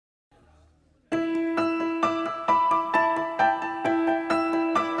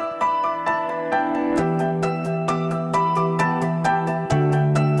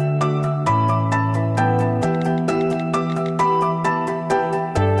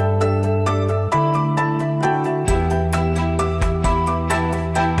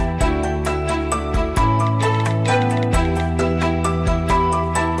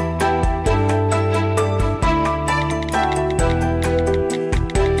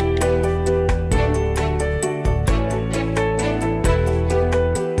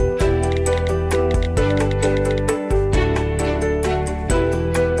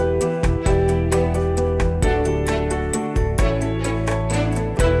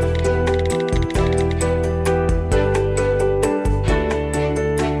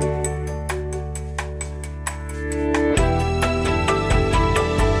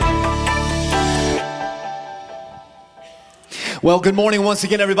Well, good morning once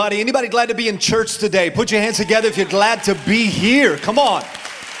again, everybody. Anybody glad to be in church today? Put your hands together if you're glad to be here. Come on.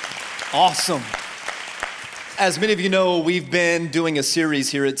 Awesome. As many of you know, we've been doing a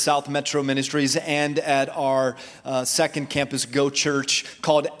series here at South Metro Ministries and at our second campus, Go Church,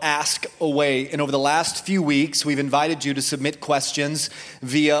 called Ask Away. And over the last few weeks, we've invited you to submit questions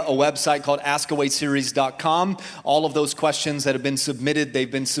via a website called askawayseries.com. All of those questions that have been submitted, they've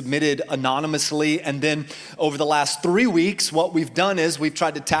been submitted anonymously. And then over the last 3 weeks, what we've done is we've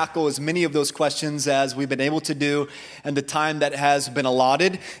tried to tackle as many of those questions as we've been able to do and the time that has been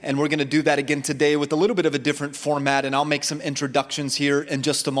allotted. And we're going to do that again today with a little bit of a different format, and I'll make some introductions here in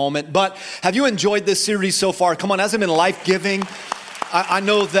just a moment. But have you enjoyed this series so far? Come on, has it been life-giving? I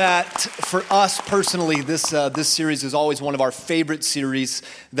know that for us personally, this series is always one of our favorite series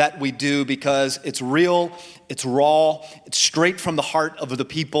that we do because it's real, it's raw, it's straight from the heart of the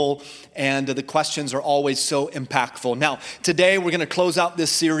people, and the questions are always so impactful. Now, today we're going to close out this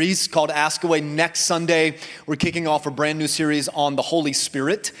series called Ask Away. Next Sunday, we're kicking off a brand new series on the Holy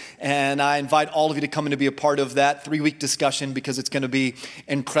Spirit, and I invite all of you to come in to be a part of that 3-week discussion because it's going to be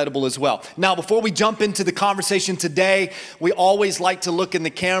incredible as well. Now, before we jump into the conversation today, we always like to look in the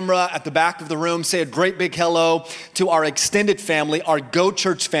camera at the back of the room, say a great big hello to our extended family, our Go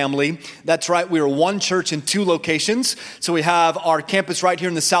Church family. That's right, we are one church in 2 locations. So we have our campus right here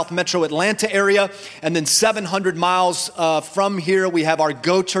in the South Metro Atlanta area, and then 700 miles from here, we have our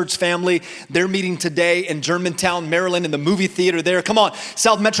Go Church family. They're meeting today in Germantown, Maryland, in the movie theater there. Come on,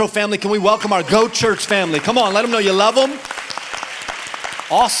 South Metro family, can we welcome our Go Church family? Come on, let them know you love them.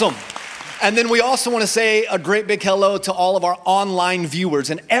 Awesome. And then we also want to say a great big hello to all of our online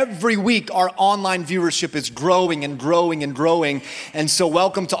viewers. And every week, our online viewership is growing and growing and growing. And so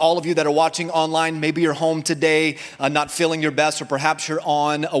welcome to all of you that are watching online. Maybe you're home today, not feeling your best, or perhaps you're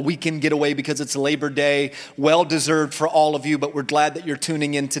on a weekend getaway because it's Labor Day. Well-deserved for all of you, but we're glad that you're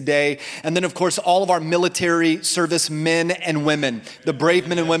tuning in today. And then, of course, all of our military service men and women, the brave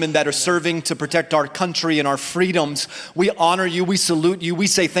men and women that are serving to protect our country and our freedoms. We honor you. We salute you. We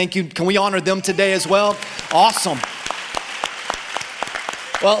say thank you. Can we honor them today as well? Awesome.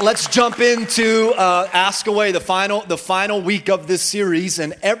 Well, let's jump into Ask Away, the final week of this series.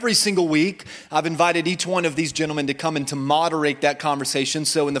 And every single week, I've invited each one of these gentlemen to come and to moderate that conversation.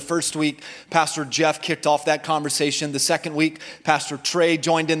 So in the first week, Pastor Jeff kicked off that conversation. The second week, Pastor Trey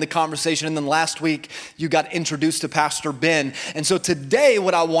joined in the conversation. And then last week, you got introduced to Pastor Ben. And so today,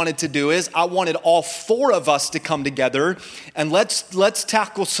 what I wanted to do is I wanted all 4 of us to come together and let's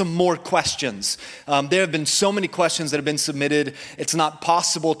tackle some more questions. There have been so many questions that have been submitted. It's not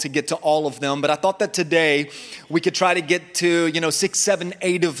possible to get to all of them, but I thought that today we could try to get to 6, 7,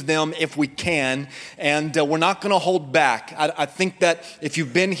 8 of them if we can, and we're not going to hold back. I think that if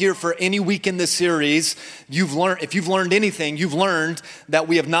you've been here for any week in this series, if you've learned anything, you've learned that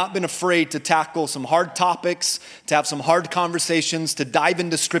we have not been afraid to tackle some hard topics, to have some hard conversations, to dive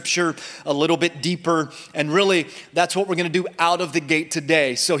into Scripture a little bit deeper, and really that's what we're going to do out of the gate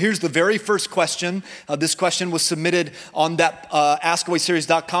today. So here's the very first question. This question was submitted on that AskAwaySeries.com,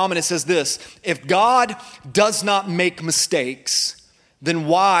 and it says this: if God does not make mistakes, then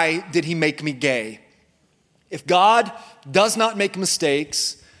why did he make me gay? If God does not make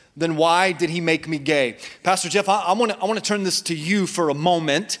mistakes, then why did he make me gay? Pastor Jeff, I want to turn this to you for a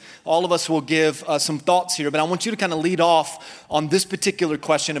moment. All of us will give some thoughts here, but I want you to kind of lead off on this particular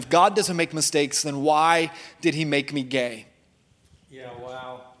question. If God doesn't make mistakes, then why did he make me gay? Yeah,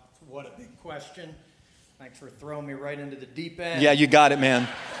 wow. What a big question. Thanks for throwing me right into the deep end. Yeah, you got it, man.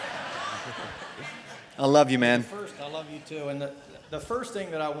 I love you, man. First, I love you too. And the first thing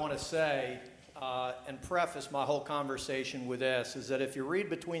that I want to say and preface my whole conversation with this is that if you read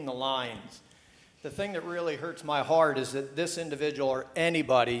between the lines, the thing that really hurts my heart is that this individual or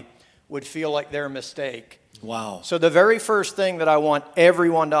anybody would feel like they're a mistake. Wow. So the very first thing that I want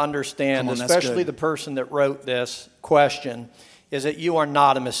everyone to understand, Come on, especially the person that wrote this question, is that you are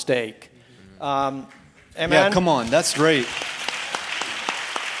not a mistake. Amen? Yeah, come on. That's great.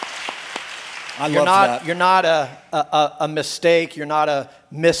 I love that. You're not a mistake. You're not a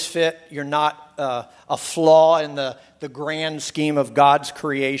misfit. You're not a flaw in the grand scheme of God's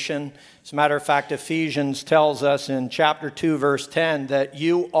creation. As a matter of fact, Ephesians tells us in chapter 2, verse 10, that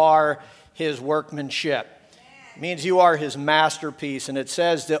you are his workmanship. It means you are his masterpiece. And it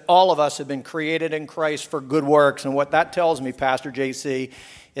says that all of us have been created in Christ for good works. And what that tells me, Pastor JC,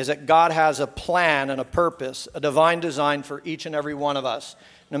 is that God has a plan and a purpose, a divine design for each and every one of us,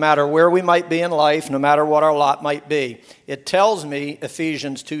 no matter where we might be in life, no matter what our lot might be. It tells me,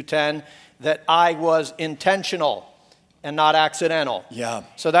 Ephesians 2:10, that I was intentional and not accidental. Yeah.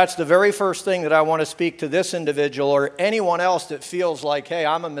 So that's the very first thing that I want to speak to this individual or anyone else that feels like, hey,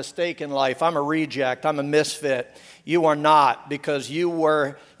 I'm a mistake in life, I'm a reject, I'm a misfit. You are not, because you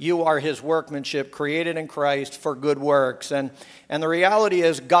are his workmanship, created in Christ for good works. And the reality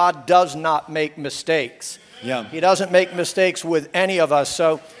is God does not make mistakes. Yeah. He doesn't make mistakes with any of us.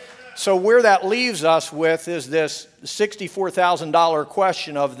 So where that leaves us with is this $64,000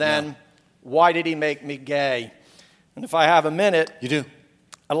 question of then, why did he make me gay? And if I have a minute, You do.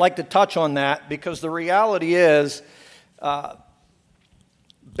 I'd like to touch on that, because the reality is,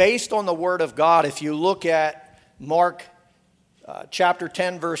 based on the Word of God, if you look at Mark chapter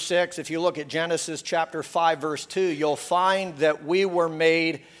 10, verse 6, if you look at Genesis chapter 5, verse 2, you'll find that we were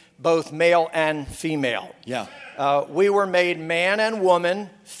made both male and female. Yeah. We were made man and woman,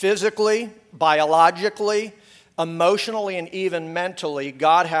 physically, biologically, emotionally, and even mentally.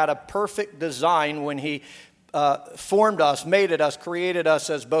 God had a perfect design when he formed us, made us, created us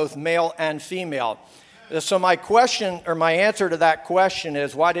as both male and female. So my question, or my answer to that question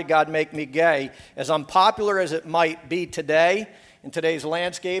is, why did God make me gay? As unpopular as it might be today, in today's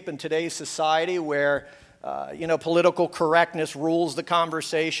landscape, in today's society, where political correctness rules the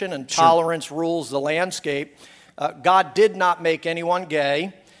conversation and tolerance rules the landscape, God did not make anyone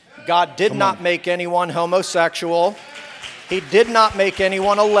gay. God did not make anyone homosexual. He did not make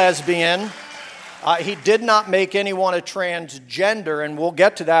anyone a lesbian. He did not make anyone a transgender, and we'll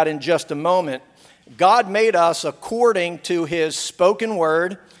get to that in just a moment. God made us according to his spoken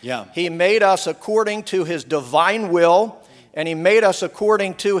word. Yeah. He made us according to his divine will, and he made us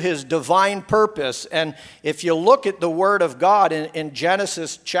according to his divine purpose. And if you look at the word of God in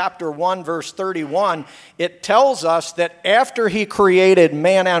Genesis chapter 1, verse 31, it tells us that after he created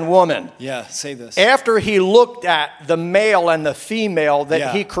man and woman, Yeah, say this. after he looked at the male and the female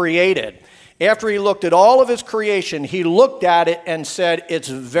that he created, after he looked at all of his creation, he looked at it and said, it's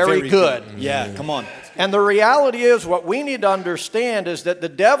very good. Yeah, come on. And the reality is, what we need to understand is that the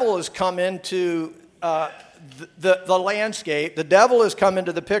devil has come into the landscape. The devil has come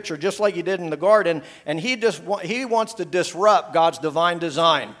into the picture, just like he did in the garden, and he wants to disrupt God's divine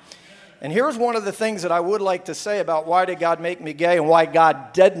design. And here's one of the things that I would like to say about why did God make me gay and why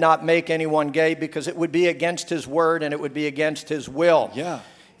God did not make anyone gay, because it would be against his word and it would be against his will. Yeah.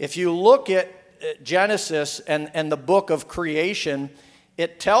 If you look at Genesis and the book of creation,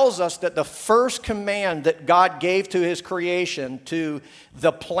 it tells us that the first command that God gave to his creation, to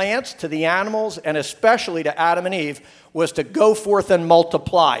the plants, to the animals, and especially to Adam and Eve, was to go forth and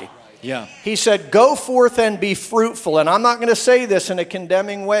multiply. Yeah. He said, go forth and be fruitful. And I'm not going to say this in a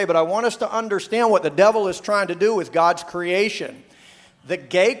condemning way, but I want us to understand what the devil is trying to do with God's creation. The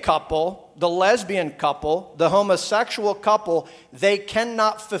gay couple, the lesbian couple, the homosexual couple, they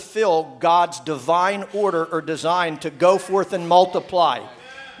cannot fulfill God's divine order or design to go forth and multiply.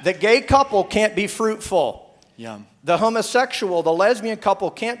 The gay couple can't be fruitful. Yeah. The homosexual, the lesbian couple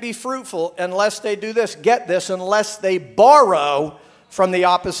can't be fruitful unless they do this, get this, unless they borrow from the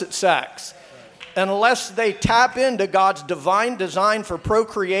opposite sex. Unless they tap into God's divine design for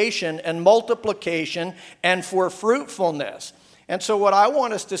procreation and multiplication and for fruitfulness. And so what I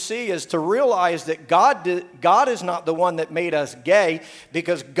want us to see is to realize that God is not the one that made us gay,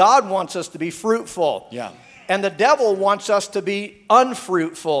 because God wants us to be fruitful. Yeah. And the devil wants us to be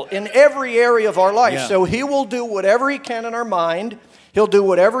unfruitful in every area of our life. Yeah. So he will do whatever he can in our mind. He'll do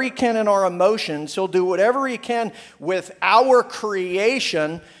whatever he can in our emotions. He'll do whatever he can with our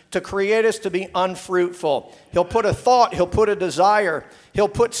creation to create us to be unfruitful. He'll put a thought. He'll put a desire. He'll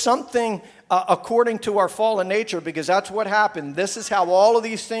put something according to our fallen nature, because that's what happened. This is how all of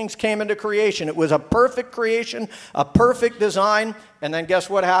these things came into creation. It was a perfect creation, a perfect design, and then guess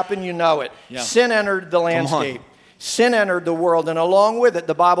what happened? You know it. Yeah. Sin entered the landscape. Sin entered the world, and along with it,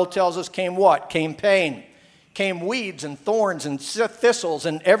 the Bible tells us, came what? Came pain. Came weeds and thorns and thistles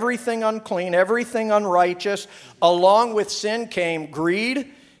and everything unclean, everything unrighteous. Along with sin came greed,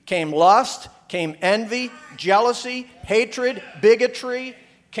 came lust, came envy, jealousy, hatred, bigotry,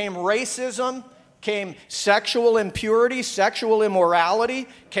 came racism, came sexual impurity, sexual immorality,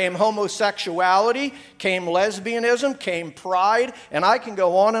 came homosexuality, came lesbianism, came pride, and I can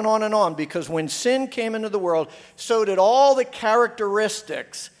go on and on and on, because when sin came into the world, so did all the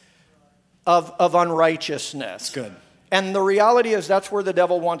characteristics of unrighteousness. That's good. And the reality is that's where the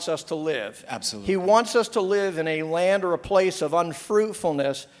devil wants us to live. Absolutely. He wants us to live in a land or a place of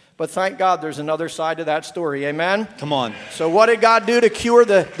unfruitfulness. But thank God there's another side to that story. Amen? Come on. So what did God do to cure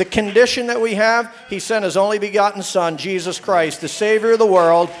the condition that we have? He sent his only begotten Son, Jesus Christ, the Savior of the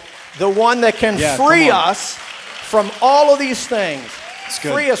world, the one that can free us from all of these things.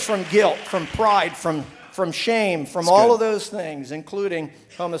 Free us from guilt, from pride, from from shame, from all of those things, including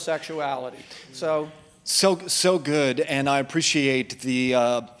homosexuality. So good, and I appreciate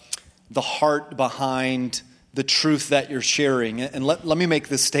the heart behind the truth that you're sharing. And let me make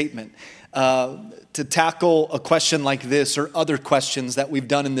this statement. To tackle a question like this or other questions that we've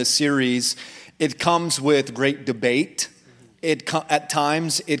done in this series, it comes with great debate. At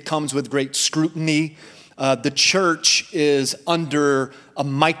times, it comes with great scrutiny. The church is under a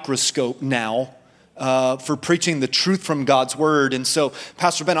microscope now for preaching the truth from God's word. And so,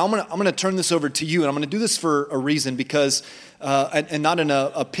 Pastor Ben, I'm gonna turn this over to you, and I'm gonna do this for a reason, because, and not in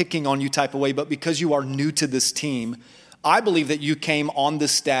a picking on you type of way, but because you are new to this team. I believe that you came on the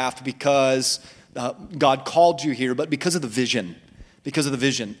staff because God called you here, but because of the vision.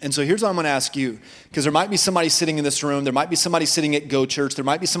 And so here's what I'm going to ask you, because there might be somebody sitting in this room, there might be somebody sitting at Go Church, there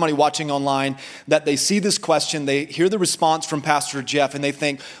might be somebody watching online that they see this question, they hear the response from Pastor Jeff, and they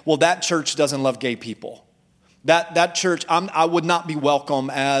think, well, that church doesn't love gay people. That church, I would not be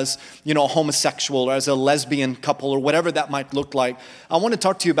welcome as, a homosexual or as a lesbian couple or whatever that might look like. I want to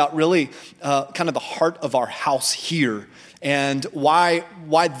talk to you about really kind of the heart of our house here, and why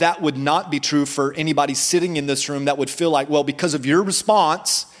that would not be true for anybody sitting in this room that would feel like, well, because of your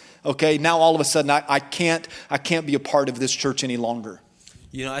response, okay, now all of a sudden I can't be a part of this church any longer.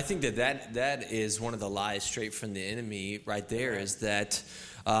 I think that is one of the lies straight from the enemy right there, is that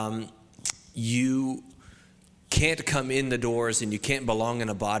you can't come in the doors and you can't belong in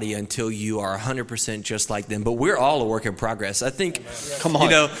a body until you are 100% just like them. But we're all a work in progress. I think, come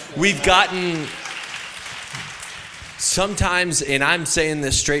on. We've gotten sometimes, and I'm saying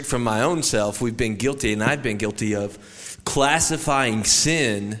this straight from my own self, we've been guilty, and I've been guilty of classifying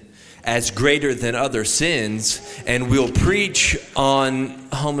sin as greater than other sins, and we'll preach on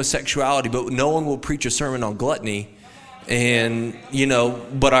homosexuality, but no one will preach a sermon on gluttony. And,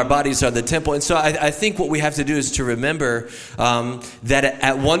 but our bodies are the temple. And so I think what we have to do is to remember that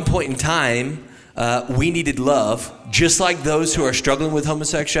at one point in time, we needed love, just like those who are struggling with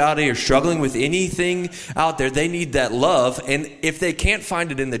homosexuality or struggling with anything out there. They need that love. And if they can't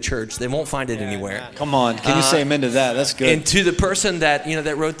find it in the church, they won't find it anywhere. Come on. Can you say amen to that? That's good. And to the person that,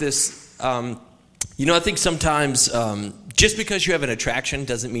 that wrote this, I think sometimes just because you have an attraction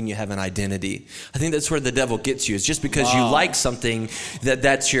doesn't mean you have an identity. I think that's where the devil gets you. It's just because you like something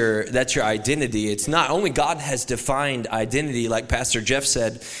that's your identity. It's not. Only God has defined identity, like Pastor Jeff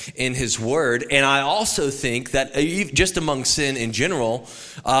said in his word. And I also think that just among sin in general,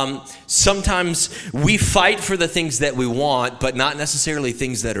 sometimes we fight for the things that we want, but not necessarily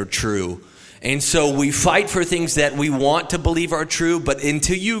things that are true. And so we fight for things that we want to believe are true, but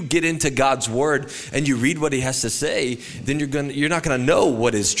until you get into God's word and you read what he has to say, then you're not going to know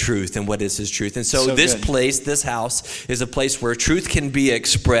what is truth and what is his truth. And so this place, this house, is a place where truth can be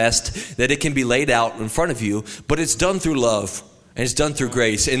expressed, that it can be laid out in front of you, but it's done through love. And it's done through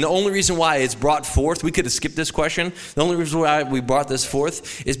grace. And the only reason why it's brought forth, we could have skipped this question. The only reason why we brought this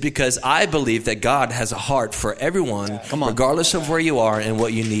forth is because I believe that God has a heart for everyone, regardless of where you are and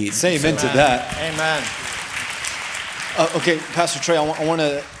what you need. Say amen to that. Amen. Okay, Pastor Trey, I want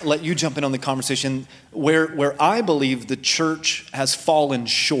to let you jump in on the conversation. Where I believe the church has fallen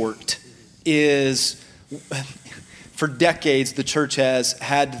short is, for decades, the church has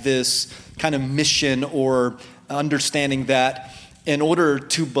had this kind of mission or understanding that in order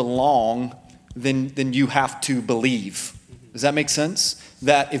to belong, then you have to believe. Does that make sense?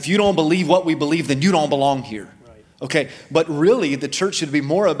 That if you don't believe what we believe, then you don't belong here. Right. Okay, but really the church should be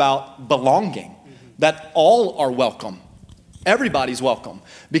more about belonging, that all are welcome. Everybody's welcome.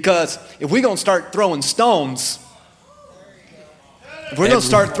 Because if we're going to start throwing stones,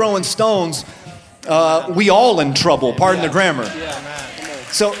 we all in trouble, pardon the grammar.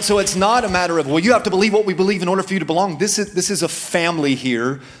 So it's not a matter of, well, you have to believe what we believe in order for you to belong. This is a family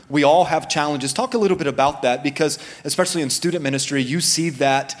here. We all have challenges. Talk a little bit about that, because especially in student ministry, you see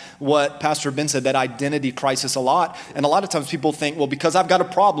that, what Pastor Ben said, that identity crisis a lot. And a lot of times people think, well, because I've got a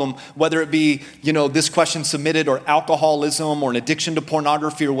problem, whether it be, this question submitted or alcoholism or an addiction to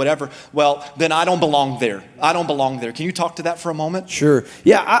pornography or whatever, well, then I don't belong there. Can you talk to that for a moment? Sure.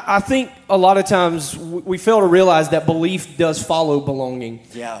 Yeah, I think a lot of times we fail to realize that belief does follow belonging.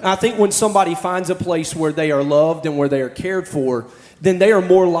 Yeah. And I think when somebody finds a place where they are loved and where they are cared for, then they are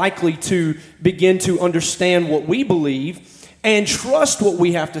more likely to begin to understand what we believe and trust what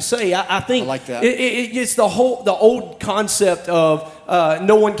we have to say. I think I like that. It's the old concept of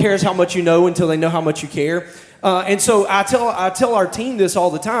no one cares how much you know until they know how much you care. And so I tell our team this all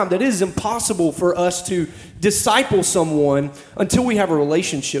the time, that it is impossible for us to disciple someone until we have a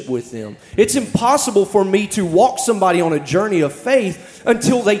relationship with them. It's impossible for me to walk somebody on a journey of faith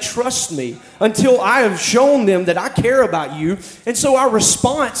until they trust me, until I have shown them that I care about you. And so our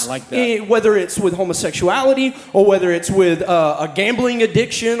response, whether it's with homosexuality or whether it's with a gambling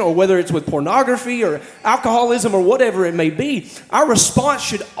addiction or whether it's with pornography or alcoholism or whatever it may be, our response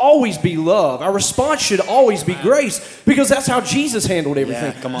should always be love. Our response should always be grace, because that's how Jesus handled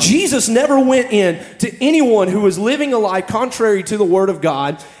everything. Yeah, come on. Jesus never went in to anyone who was living a life contrary to the Word of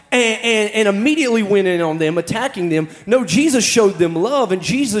God and immediately went in on them, attacking them. No, Jesus showed them love, and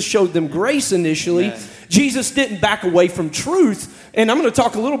Jesus showed them grace initially. Amen. Jesus didn't back away from truth. And I'm going to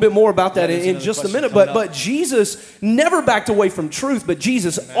talk a little bit more about that in just a minute. But Jesus never backed away from truth, but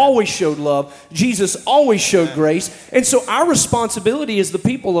Jesus always showed love. Jesus always showed grace. And so our responsibility as the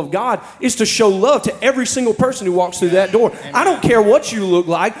people of God is to show love to every single person who walks through that door. I don't care what you look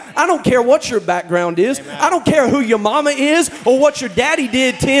like. I don't care what your background is. I don't care who your mama is or what your daddy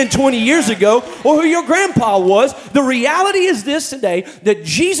did 10, 20 years ago or who your grandpa was. The reality is this today, that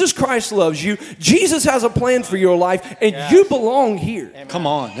Jesus Christ loves you. Jesus has a plan for your life, and you belong here. Amen. Come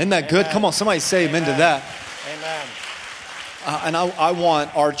on. Isn't that good? Come on. Somebody say amen to that. Amen. And I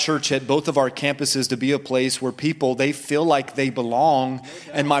want our church at both of our campuses to be a place where people, they feel like they belong.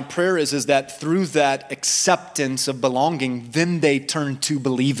 And my prayer is that through that acceptance of belonging, then they turn to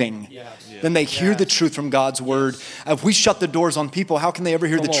believing. Yes. Then they hear the truth from God's word. If we shut the doors on people, how can they ever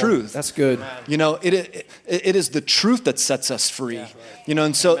hear the truth? That's good. You know, it is the truth that sets us free. Yeah. You know,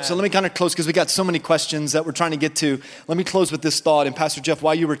 and so let me kind of close, because we got so many questions that we're trying to get to. Let me close with this thought. And Pastor Jeff,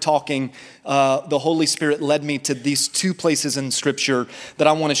 while you were talking, the Holy Spirit led me to these two places in Scripture that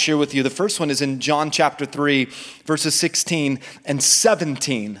I want to share with you. The first one is in John chapter 3, verses 16 and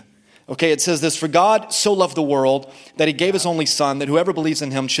 17. Okay, it says this: "For God so loved the world that he gave his only Son, that whoever believes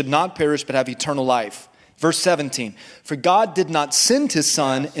in him should not perish but have eternal life." Verse 17, "For God did not send his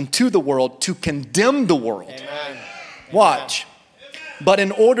Son into the world to condemn the world." Amen. Watch. "But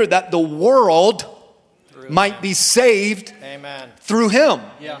in order that the world might be saved through him."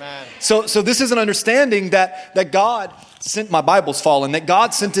 Yeah. So this is an understanding that God sent, my Bible's fallen, that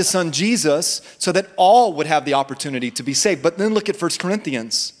God sent his Son Jesus so that all would have the opportunity to be saved. But then look at 1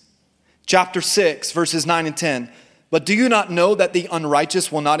 Corinthians chapter 6, verses 9 and 10. "But do you not know that the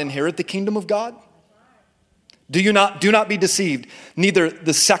unrighteous will not inherit the kingdom of God? Do not be deceived. Neither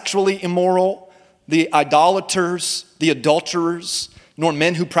the sexually immoral, the idolaters, the adulterers, nor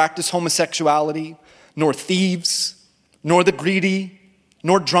men who practice homosexuality, nor thieves, nor the greedy,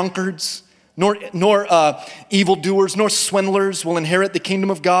 nor drunkards, nor evildoers, nor swindlers will inherit the kingdom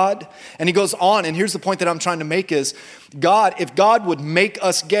of God." And he goes on, and here's the point that I'm trying to make is, if God would make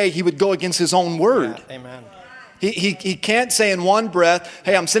us gay, he would go against his own word. Yeah, amen. He can't say in one breath,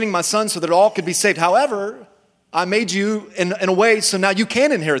 "Hey, I'm sending my Son so that all could be saved. However, I made you in a way so now you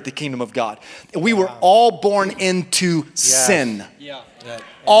can inherit the kingdom of God." We were all born into sin. Yeah.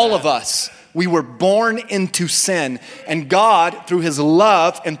 All of us. We were born into sin, and God, through his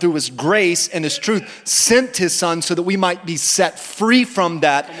love and through his grace and his truth, sent his Son so that we might be set free from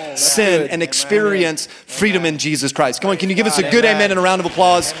that sin and experience freedom in Jesus Christ. Come on, can you give us a good amen and a round of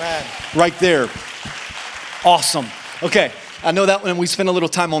applause right there? Awesome. Okay. I know that when we spent a little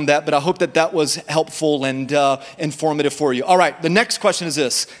time on that, but I hope that was helpful and informative for you. All right, the next question is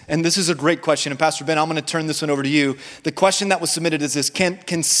this, and this is a great question. And Pastor Ben, I'm going to turn this one over to you. The question that was submitted is this: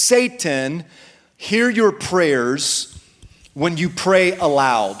 Can Satan hear your prayers when you pray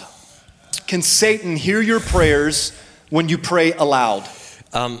aloud? Can Satan hear your prayers when you pray aloud?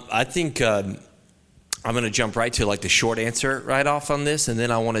 I think I'm going to jump right to like the short answer right off on this, and then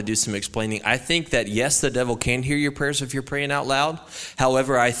I want to do some explaining. I think that yes, the devil can hear your prayers if you're praying out loud.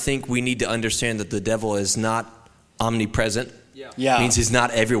 However, I think we need to understand that the devil is not omnipresent. Yeah. It means he's not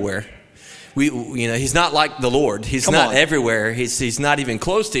everywhere. He's not like the Lord. He's not everywhere. He's not even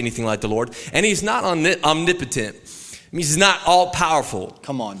close to anything like the Lord, and he's not omnipotent. It means he's not all powerful.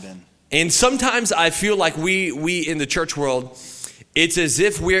 Come on, Ben. And sometimes I feel like we in the church world, it's as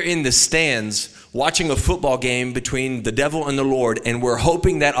if we're in the stands watching a football game between the devil and the Lord, and we're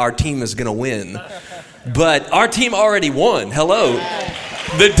hoping that our team is going to win. But our team already won. Hello.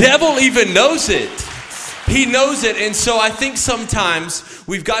 The devil even knows it. He knows it. And so I think sometimes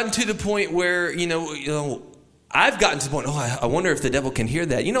we've gotten to the point where, I've gotten to the point, I wonder if the devil can hear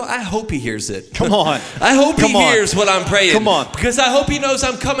that. I hope he hears it. Come on. I hope Come he on. hears what I'm praying. Come on. Because I hope he knows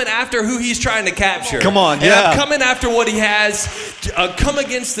I'm coming after who he's trying to capture. Come on, and yeah. I'm coming after what he has, come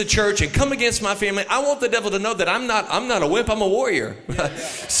against the church and come against my family. I want the devil to know that I'm not a wimp, I'm a warrior.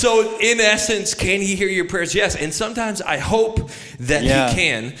 So in essence, can he hear your prayers? Yes. And sometimes I hope that he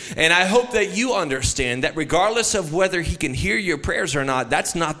can. And I hope that you understand that regardless of whether he can hear your prayers or not,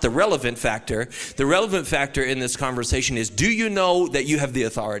 that's not the relevant factor. The relevant factor in this conversation is, do you know that you have the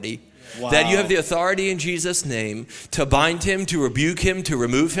authority? Wow. That you have the authority in Jesus' name to bind him, to rebuke him, to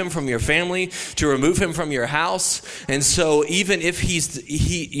remove him from your family, to remove him from your house. And so even if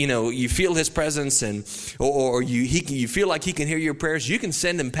you feel his presence or you feel like he can hear your prayers, you can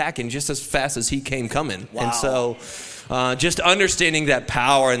send him packing just as fast as he came coming. Wow. And so just understanding that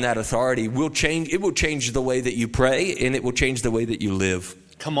power and that authority will change the way that you pray, and it will change the way that you live.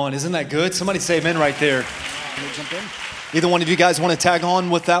 Come on, isn't that good? Somebody say amen right there. Can we jump in? Either one of you guys want to tag on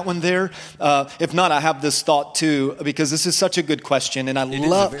with that one there? If not, I have this thought too, because this is such a good question. And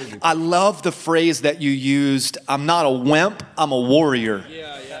I love the phrase that you used. I'm not a wimp, I'm a warrior.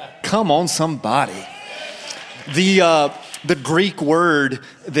 Yeah. Come on, somebody. The Greek word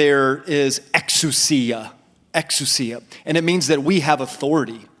there is exousia. Exousia. And it means that we have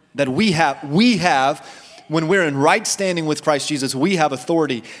authority. That we have, when we're in right standing with Christ Jesus, we have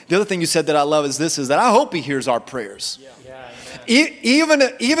authority. The other thing you said that I love is that I hope he hears our prayers. Even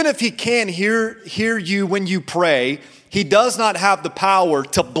if he can hear you when you pray, he does not have the power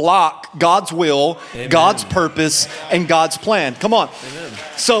to block God's will, Amen. God's purpose, and God's plan. Come on. Amen.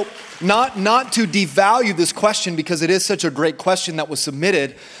 So not to devalue this question, because it is such a great question that was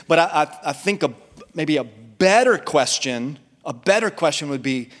submitted, but I think maybe a better question would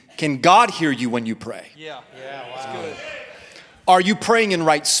be, can God hear you when you pray? Yeah, wow. That's good. Are you praying in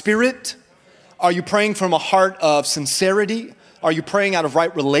right spirit? Are you praying from a heart of sincerity? Are you praying out of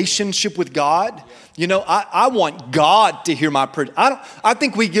right relationship with God? I want God to hear my prayer. I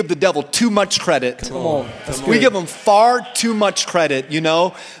think we give the devil too much credit. Come on. We give him far too much credit,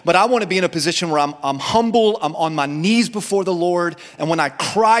 But I want to be in a position where I'm humble, I'm on my knees before the Lord, and when I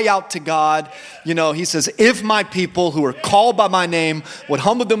cry out to God, he says, if my people who are called by my name would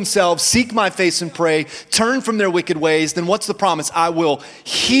humble themselves, seek my face and pray, turn from their wicked ways, then what's the promise? I will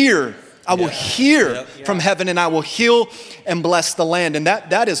hear from heaven, and I will heal and bless the land. And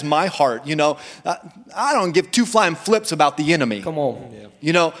that is my heart. I don't give two flying flips about the enemy. Come on.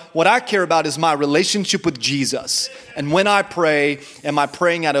 What I care about is my relationship with Jesus. And when I pray, am I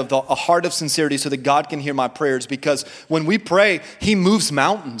praying out of a heart of sincerity so that God can hear my prayers? Because when we pray, he moves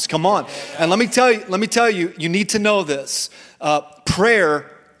mountains. Come on. And let me tell you, you need to know this.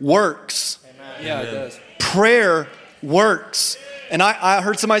 Prayer works. Amen. Yeah, it does. Prayer works. And I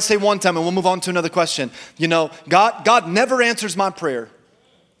heard somebody say one time, and we'll move on to another question. God never answers my prayer.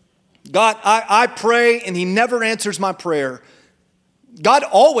 God, I pray and he never answers my prayer. God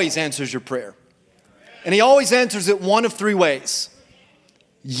always answers your prayer. And he always answers it one of three ways.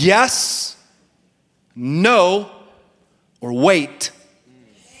 Yes, no, or wait.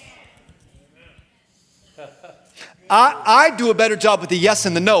 I do a better job with the yes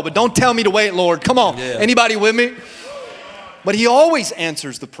and the no, but don't tell me to wait, Lord. Come on. Yeah. Anybody with me? But he always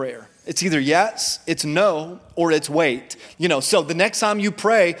answers the prayer. It's either yes, it's no, or it's wait. So the next time you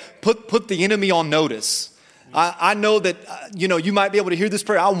pray, put the enemy on notice. I know that, you might be able to hear this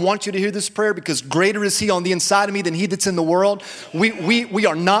prayer. I want you to hear this prayer because greater is he on the inside of me than he that's in the world. We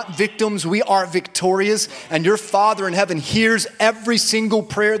are not victims. We are victorious. And your Father in heaven hears every single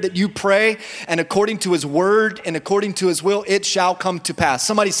prayer that you pray. And according to his word and according to his will, it shall come to pass.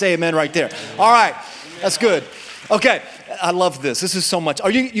 Somebody say amen right there. All right. That's good. Okay. I love this. This is so much. Are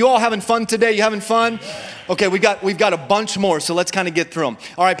you all having fun today? You having fun? Okay, we've got a bunch more, so let's kind of get through them.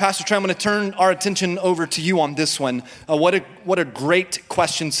 All right, Pastor Trey, I'm going to turn our attention over to you on this one. What a great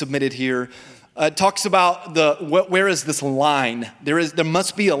question submitted here. It talks about where is this line? There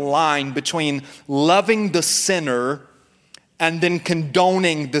must be a line between loving the sinner and then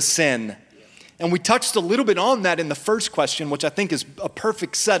condoning the sin. And we touched a little bit on that in the first question, which I think is a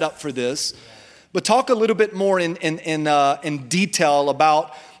perfect setup for this. But talk a little bit more in detail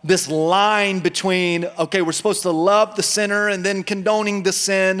about this line between, okay, we're supposed to love the sinner and then condoning the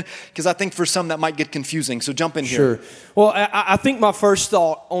sin, because I think for some that might get confusing. So jump in here. Sure. Well, I think my first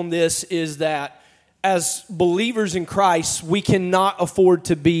thought on this is that as believers in Christ, we cannot afford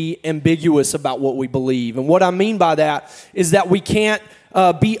to be ambiguous about what we believe. And what I mean by that is that we can't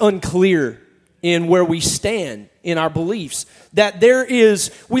be unclear in where we stand in our beliefs. That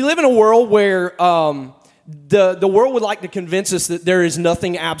we live in a world where the world would like to convince us that there is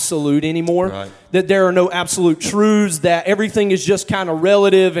nothing absolute anymore, right. That there are no absolute truths, that everything is just kind of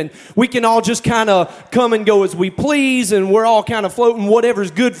relative, and we can all just kind of come and go as we please, and we're all kind of floating.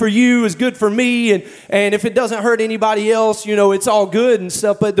 Whatever's good for you is good for me, and if it doesn't hurt anybody else, it's all good and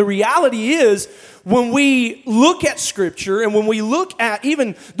stuff. But the reality is, when we look at Scripture and when we look at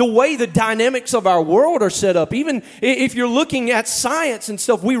even the way the dynamics of our world are set up, even if you're looking at science and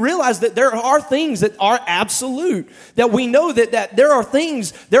stuff, we realize that there are things that are absolute, that we know that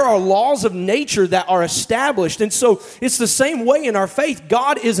there are laws of nature that are established. And so it's the same way in our faith.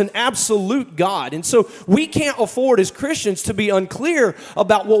 God is an absolute God. And so we can't afford as Christians to be unclear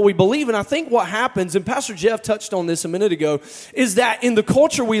about what we believe. And I think what happens, and Pastor Jeff touched on this a minute ago, is that in the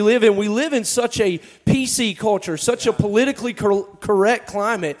culture we live in such a PC culture, such a politically correct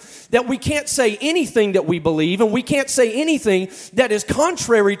climate, that we can't say anything that we believe, and we can't say anything that is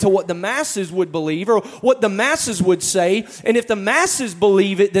contrary to what the masses would believe or what the masses would say. And if the masses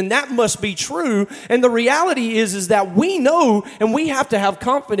believe it, then that must be true. And the reality is that we know, and we have to have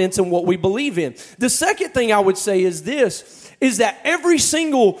confidence in what we believe in. The second thing I would say is this, is that every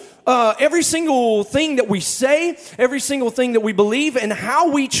single thing that we say, every single thing that we believe, and how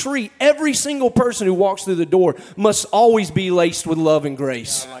we treat every single person who walks through the door must always be laced with love and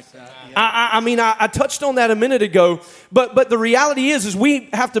grace. I like that. I touched on that a minute ago, but the reality is we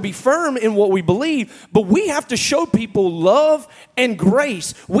have to be firm in what we believe, but we have to show people love and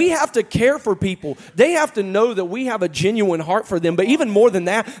grace. We have to care for people. They have to know that we have a genuine heart for them, but even more than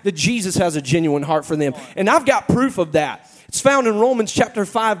that Jesus has a genuine heart for them. And I've got proof of that. It's found in Romans chapter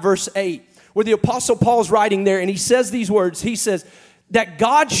 5, verse 8, where the Apostle Paul's writing there, and he says these words. He says that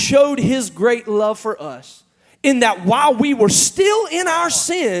God showed his great love for us in that while we were still in our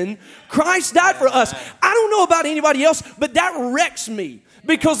sin, Christ died for us. I don't know about anybody else, but that wrecks me.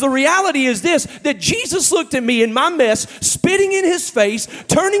 Because the reality is this, that Jesus looked at me in my mess, spitting in his face,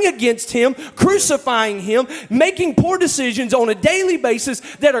 turning against him, crucifying him, making poor decisions on a daily basis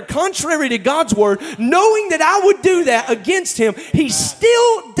that are contrary to God's word, knowing that I would do that against him. He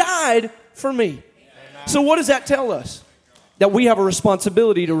still died for me. So what does that tell us? That we have a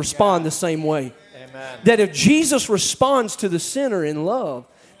responsibility to respond the same way. That if Jesus responds to the sinner in love,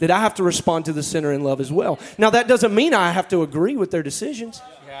 that I have to respond to the sinner in love as well. Now, that doesn't mean I have to agree with their decisions.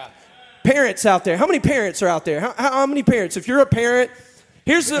 Yeah. Parents out there, how many parents are out there? How many parents? If you're a parent,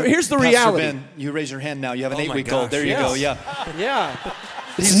 here's the reality. Pastor Ben, you raise your hand now. You have an 8-week-old. There you go. Yeah. Yeah.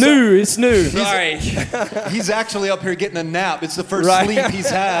 It's new. Sorry. He's actually up here getting a nap. It's the first sleep he's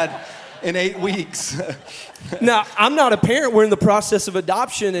had in 8 weeks. Now, I'm not a parent. We're in the process of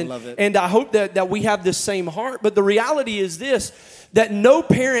adoption, and I hope that we have this same heart. But the reality is this, that no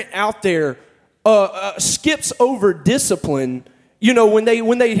parent out there skips over discipline. When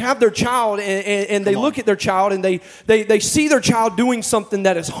they have their child and they look at their child and they see their child doing something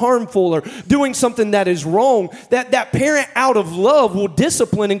that is harmful or doing something that is wrong, that parent out of love will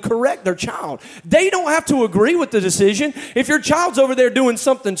discipline and correct their child. They don't have to agree with the decision. If your child's over there doing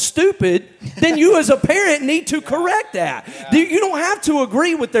something stupid, then you as a parent need to correct that. Yeah. You don't have to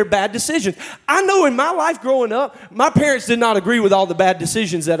agree with their bad decisions. I know in my life growing up, my parents did not agree with all the bad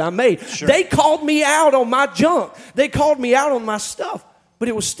decisions that I made. Sure. They called me out on my junk. They called me out on my stuff, but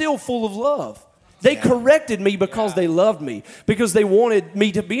it was still full of love. They corrected me because they loved me, because they wanted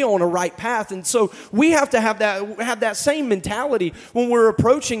me to be on a right path. And so we have to have that same mentality when we're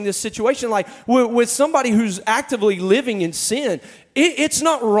approaching this situation, like with somebody who's actively living in sin. It's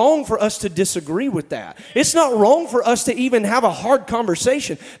not wrong for us to disagree with that. It's not wrong for us to even have a hard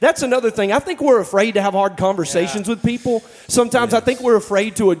conversation. That's another thing. I think we're afraid to have hard conversations with people. Sometimes I think we're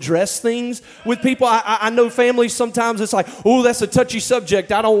afraid to address things with people. I know families, sometimes it's like, oh, that's a touchy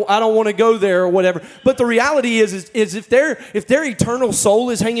subject. I don't want to go there or whatever. But the reality is if their eternal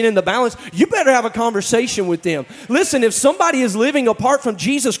soul is hanging in the balance, you better have a conversation with them. Listen, if somebody is living apart from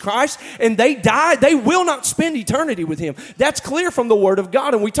Jesus Christ and they die, they will not spend eternity with him. That's clear from the Word of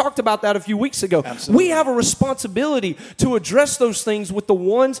God, and we talked about that a few weeks ago. Absolutely. We have a responsibility to address those things with the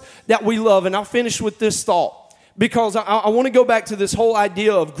ones that we love. And I'll finish with this thought, because I want to go back to this whole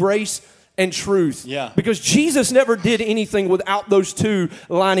idea of grace and truth. Yeah. Because Jesus never did anything without those two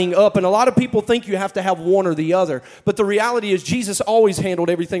lining up. And a lot of people think you have to have one or the other. But the reality is Jesus always handled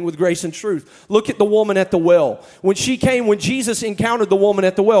everything with grace and truth. Look at the woman at the well. When Jesus encountered the woman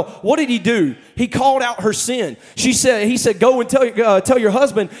at the well, what did he do? He called out her sin. He said, go and tell your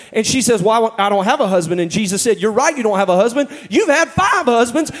husband. And she says, well, I don't have a husband. And Jesus said, you're right, you don't have a husband. You've had 5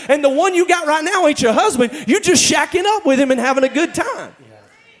 husbands, and the one you got right now ain't your husband. You're just shacking up with him and having a good time.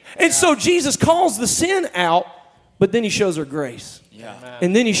 And so Jesus calls the sin out, but then he shows her grace. Yeah.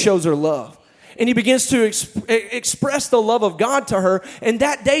 And then he shows her love. and he begins to express the love of God to her. And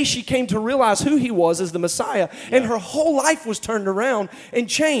that day she came to realize who he was as the Messiah. And her whole life was turned around and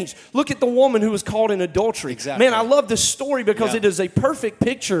changed. Look at the woman who was caught in adultery. Exactly. Man, I love this story because it is a perfect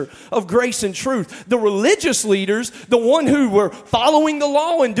picture of grace and truth. The religious leaders, the one who were following the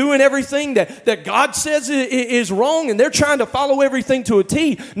law and doing everything that God says is wrong, and they're trying to follow everything to a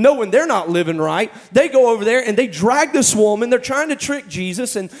T, knowing they're not living right. They go over there and they drag this woman. They're trying to trick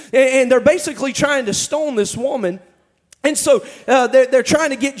Jesus, and they're basically trying to stone this woman. And so they're trying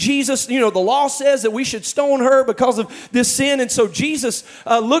to get Jesus. The law says that we should stone her because of this sin. And so Jesus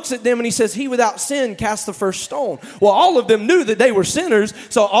looks at them and he says, he without sin cast the first stone. Well, all of them knew that they were sinners.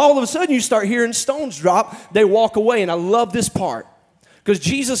 So all of a sudden you start hearing stones drop. They walk away. And I love this part because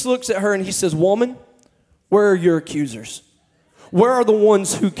Jesus looks at her and he says, woman, where are your accusers? Where are the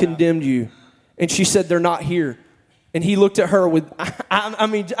ones who condemned you? And she said, they're not here. And he looked at her with,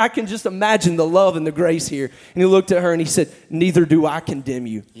 I can just imagine the love and the grace here. And he looked at her and he said, neither do I condemn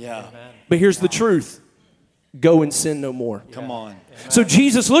you. Yeah. But here's the truth. Go and sin no more. Come on. So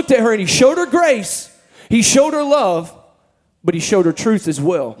Jesus looked at her and he showed her grace. He showed her love. But he showed her truth as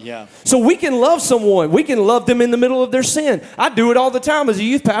well. Yeah. So we can love someone. We can love them in the middle of their sin. I do it all the time as a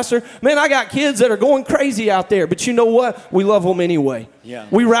youth pastor. Man, I got kids that are going crazy out there. But you know what? We love them anyway. Yeah.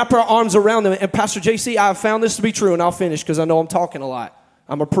 We wrap our arms around them. And Pastor JC, I have found this to be true. And I'll finish because I know I'm talking a lot.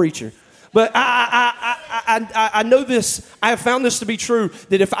 I'm a preacher. But I know this. I have found this to be true,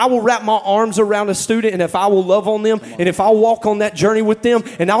 that if I will wrap my arms around a student and if I will love on them and if I'll walk on that journey with them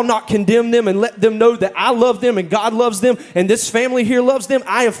and I'll not condemn them and let them know that I love them and God loves them and this family here loves them,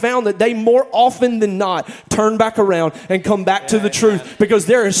 I have found that they more often than not turn back around and come back to the truth, because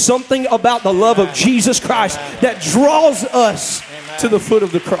there is something about the love of Jesus Christ that draws us to the foot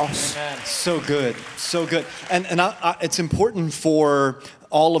of the cross. So good. So good. And it's important for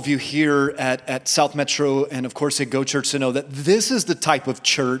all of you here at South Metro and, of course, at Go Church to know that this is the type of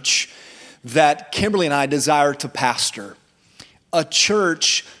church that Kimberly and I desire to pastor. A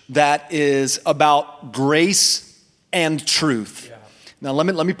church that is about grace and truth. Yeah. Now,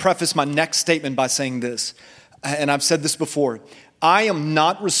 let me preface my next statement by saying this, and I've said this before. I am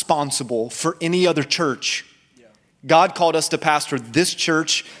not responsible for any other church. Yeah. God called us to pastor this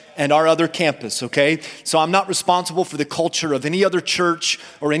church and our other campus, okay? So I'm not responsible for the culture of any other church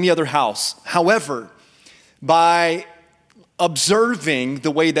or any other house. However, by observing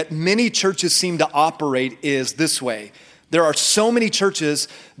the way that many churches seem to operate is this way. There are so many churches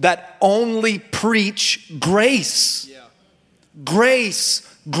that only preach grace. Yeah. Grace,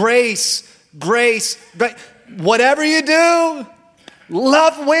 grace, grace, grace. Whatever you do,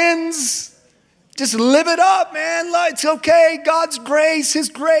 love wins. Just live it up, man. It's okay. God's grace, His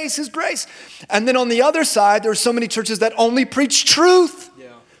grace, His grace. And then on the other side, there are so many churches that only preach truth. Yeah.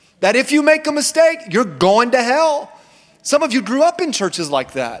 That if you make a mistake, you're going to hell. Some of you grew up in churches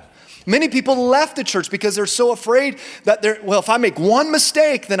like that. Many people left the church because they're so afraid that if I make one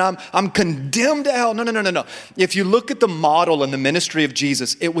mistake, then I'm condemned to hell. No. If you look at the model and the ministry of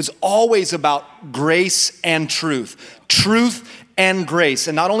Jesus, it was always about grace and truth. Truth and grace.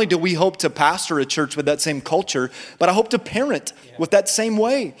 And not only do we hope to pastor a church with that same culture, but I hope to parent with that same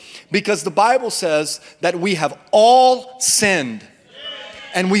way. Because the Bible says that we have all sinned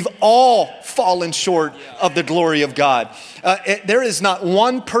and we've all fallen short of the glory of God. There is not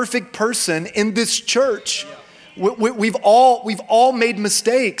one perfect person in this church. We've all made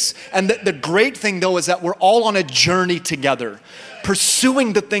mistakes. And the great thing, though, is that we're all on a journey together,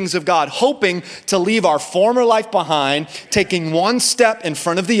 pursuing the things of God, hoping to leave our former life behind, taking one step in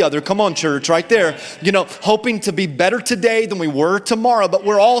front of the other. Come on, church, right there. Hoping to be better today than we were tomorrow, but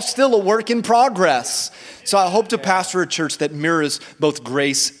we're all still a work in progress. So I hope to pastor a church that mirrors both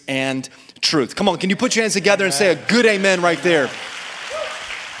grace and truth. Come on, can you put your hands together and say a good amen right there?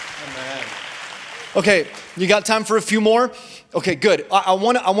 Amen. Okay, you got time for a few more? Okay, good. I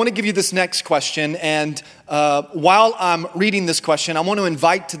want to give you this next question, and while I'm reading this question, I want to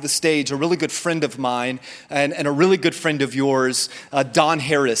invite to the stage a really good friend of mine and a really good friend of yours, Don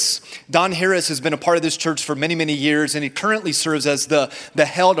Harris. Don Harris has been a part of this church for many, many years, and he currently serves as the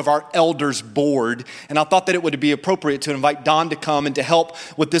head of our elders board. And I thought that it would be appropriate to invite Don to come and to help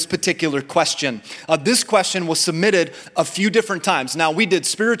with this particular question. This question was submitted a few different times. Now, we did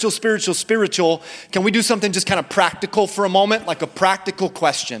spiritual. Can we do something just kind of practical for a moment? Like a practical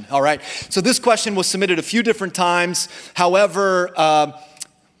question, all right? So this question was submitted a few different times. However,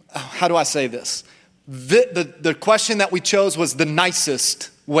 how do I say this? The question that we chose was the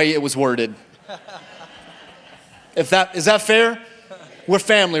nicest way it was worded. Is that fair? We're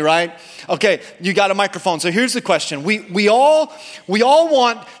family, right? Okay, you got a microphone. So here's the question. We all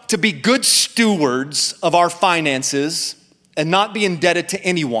want to be good stewards of our finances and not be indebted to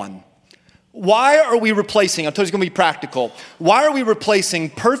anyone. Why are we replacing, I told you it's going to be practical, why are we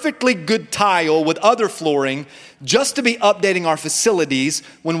replacing perfectly good tile with other flooring just to be updating our facilities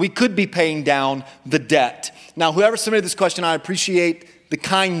when we could be paying down the debt? Now, whoever submitted this question, I appreciate the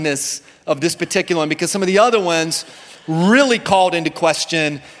kindness of this particular one, because some of the other ones really called into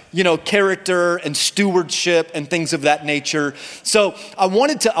question, character and stewardship and things of that nature. So I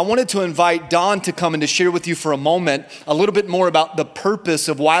wanted to invite Don to come and to share with you for a moment a little bit more about the purpose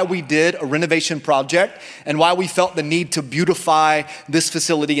of why we did a renovation project and why we felt the need to beautify this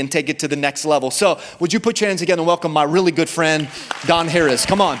facility and take it to the next level. So would you put your hands together and welcome my really good friend, Don Harris.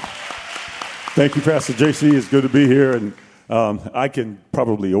 Come on. Thank you, Pastor JC. It's good to be here. And I can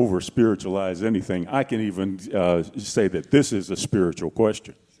probably over-spiritualize anything. I can even say that this is a spiritual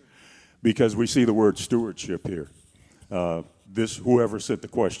question, because we see the word stewardship here. Whoever sent the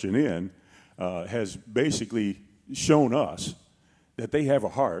question in has basically shown us that they have a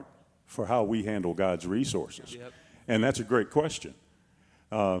heart for how we handle God's resources. Yep. And that's a great question.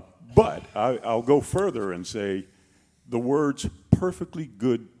 But I'll go further and say the words perfectly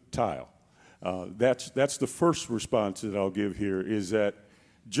good tile. That's the first response that I'll give here, is that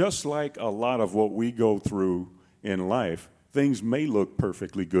just like a lot of what we go through in life, things may look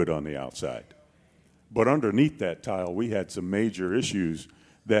perfectly good on the outside. But underneath that tile, we had some major issues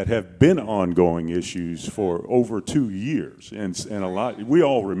that have been ongoing issues for over 2 years. And a lot, we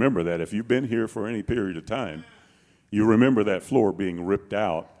all remember that. If you've been here for any period of time, you remember that floor being ripped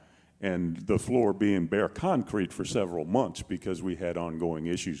out and the floor being bare concrete for several months because we had ongoing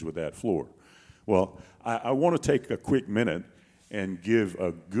issues with that floor. Well, I want to take a quick minute and give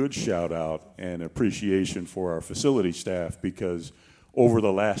a good shout out and appreciation for our facility staff, because over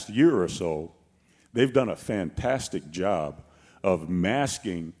the last year or so, they've done a fantastic job of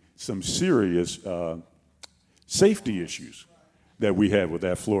masking some serious safety issues that we had with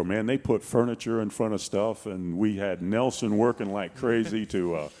that floor. Man, they put furniture in front of stuff, and we had Nelson working like crazy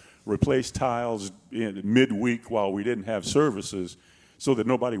to replace tiles in midweek while we didn't have services, so that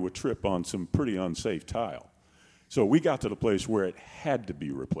nobody would trip on some pretty unsafe tile. So we got to the place where it had to be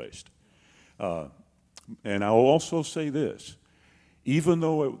replaced. And I'll also say this, even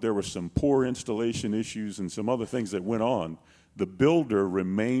though there were some poor installation issues and some other things that went on, the builder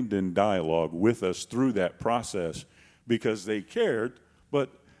remained in dialogue with us through that process because they cared.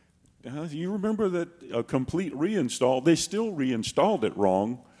 But you remember that a complete reinstall, they still reinstalled it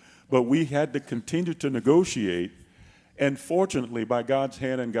wrong, but we had to continue to negotiate. And fortunately, by God's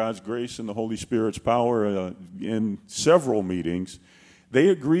hand and God's grace and the Holy Spirit's power, in several meetings, they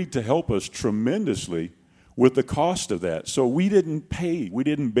agreed to help us tremendously with the cost of that. So we didn't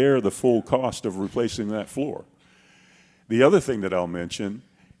bear the full cost of replacing that floor. The other thing that I'll mention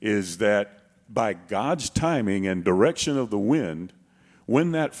is that by God's timing and direction of the wind,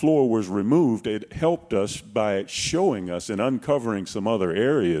 when that floor was removed, it helped us by showing us and uncovering some other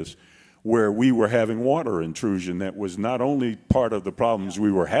areas where we were having water intrusion that was not only part of the problems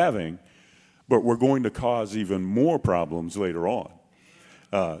we were having, but were going to cause even more problems later on.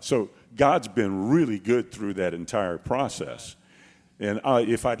 So God's been really good through that entire process. And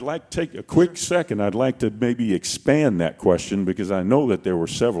if I'd like to take a quick second, I'd like to maybe expand that question, because I know that there were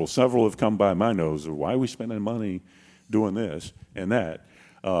several have come by my nose of why are we spending money doing this and that.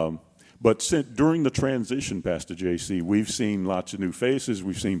 But during the transition, Pastor JC, we've seen lots of new faces.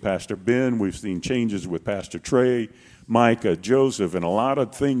 We've seen Pastor Ben. We've seen changes with Pastor Trey, Micah, Joseph, and a lot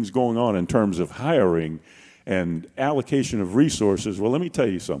of things going on in terms of hiring and allocation of resources. Well, let me tell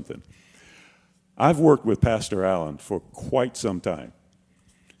you something. I've worked with Pastor Allen for quite some time.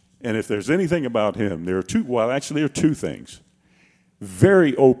 And if there's anything about him, there are two things.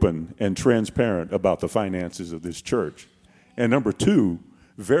 Very open and transparent about the finances of this church. And number two,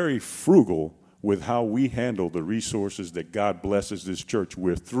 very frugal with how we handle the resources that God blesses this church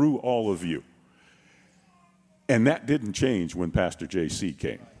with through all of you. And that didn't change when Pastor JC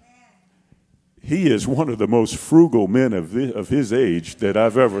came. He is one of the most frugal men of his age that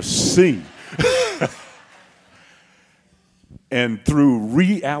I've ever seen. And through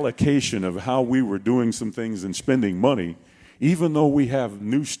reallocation of how we were doing some things and spending money, even though we have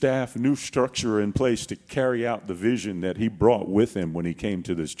new staff, new structure in place to carry out the vision that he brought with him when he came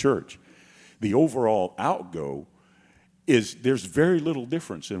to this church, the overall outgo is there's very little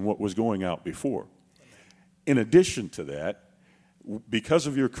difference in what was going out before. In addition to that, because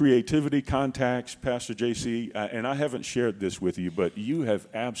of your creativity, contacts, Pastor JC, and I haven't shared this with you, but you have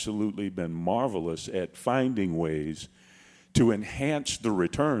absolutely been marvelous at finding ways to enhance the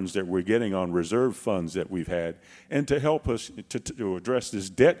returns that we're getting on reserve funds that we've had, and to help us to address this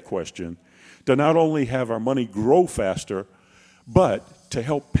debt question, to not only have our money grow faster, but to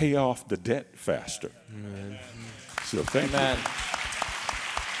help pay off the debt faster. Amen. So thank you.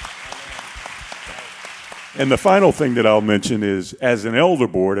 And the final thing that I'll mention is, as an elder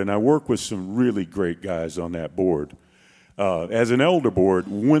board, and I work with some really great guys on that board, as an elder board,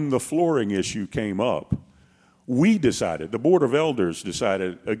 when the flooring issue came up, we decided, the Board of Elders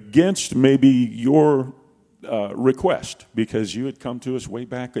decided against maybe your request, because you had come to us way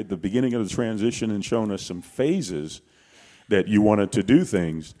back at the beginning of the transition and shown us some phases that you wanted to do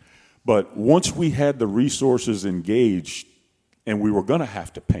things. But once we had the resources engaged and we were going to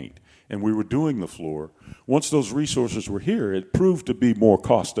have to paint and we were doing the floor, once those resources were here, it proved to be more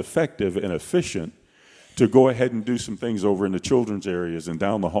cost effective and efficient to go ahead and do some things over in the children's areas and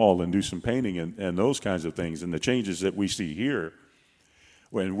down the hall and do some painting and those kinds of things. And the changes that we see here,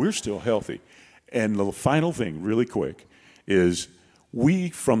 when we're still healthy. And the final thing, really quick, is we,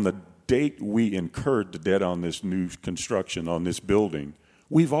 from the date we incurred the debt on this new construction, on this building,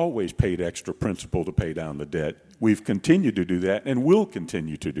 we've always paid extra principal to pay down the debt. We've continued to do that and will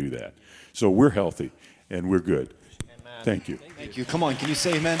continue to do that. So we're healthy and we're good. Amen. Thank you. Thank you. Come on, can you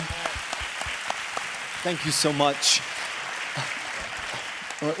say amen? Thank you so much.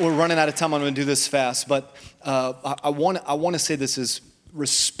 We're running out of time. I'm going to do this fast, but I want to say this as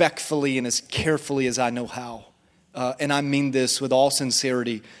respectfully and as carefully as I know how. And I mean this with all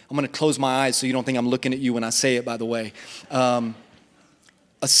sincerity. I'm going to close my eyes so you don't think I'm looking at you when I say it, by the way.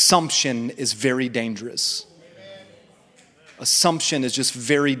 Assumption is very dangerous. Assumption is just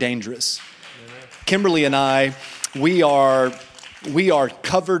very dangerous. Kimberly and I, we are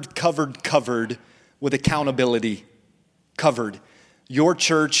covered with accountability. Covered. Your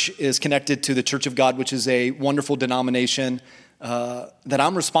church is connected to the Church of God, which is a wonderful denomination that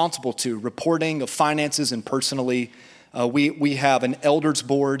I'm responsible to, reporting of finances and personally. We have an elders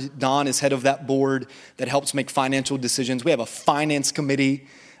board. Don is head of that board that helps make financial decisions. We have a finance committee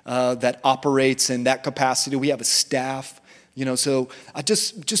that operates in that capacity. We have a staff, so I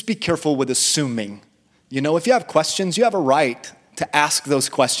just be careful with assuming. If you have questions, you have a right to ask those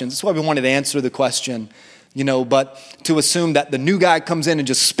questions. That's why we wanted to answer the question, but to assume that the new guy comes in and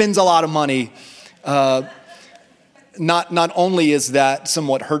just spends a lot of money, not only is that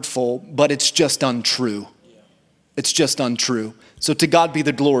somewhat hurtful, but it's just untrue. It's just untrue. So to God be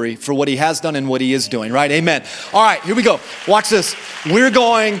the glory for what he has done and what he is doing, right? Amen. All right, here we go. Watch this.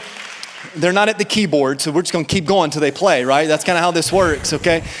 They're not at the keyboard, so we're just going to keep going until they play, right? That's kind of how this works,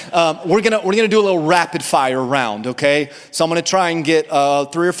 okay? We're gonna do a little rapid fire round, okay? So I'm going to try and get 3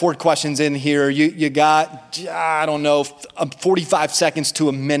 or 4 questions in here. You got, 45 seconds to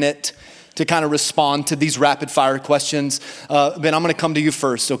a minute to kind of respond to these rapid fire questions. Ben, I'm going to come to you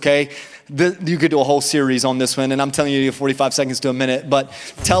first, okay? You could do a whole series on this one, and I'm telling you 45 seconds to a minute, but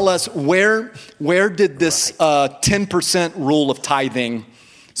tell us where did this 10% rule of tithing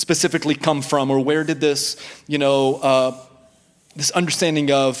specifically come from, or where did this, this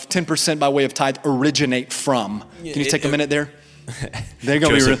understanding of 10% by way of tithe originate from? Can you take a minute there? There you go.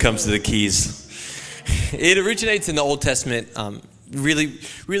 Joseph comes to the keys. It originates in the Old Testament, really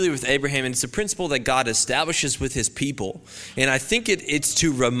with Abraham, and it's a principle that God establishes with his people. And I think it's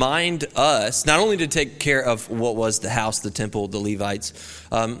to remind us not only to take care of what was the house, the temple, the Levites,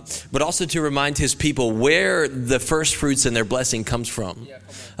 but also to remind his people where the first fruits and their blessing comes from.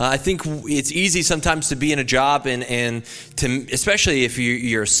 I think it's easy sometimes to be in a job and to, especially if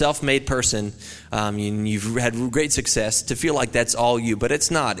you're a self-made person, and you've had great success, to feel like that's all you, but it's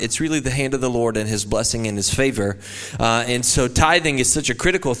not. It's really the hand of the Lord and his blessing and his favor. And so tithing is such a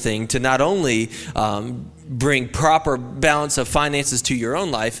critical thing to not only bring proper balance of finances to your own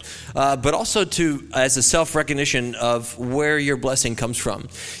life, but also to as a self-recognition of where your blessing comes from.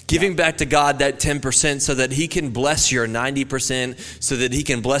 Giving back to God that 10% so that he can bless your 90%, so that he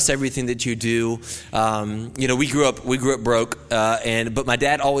can bless everything that you do. We grew up broke, but my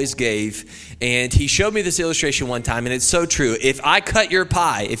dad always gave. And he showed me this illustration one time, and it's so true. If I cut your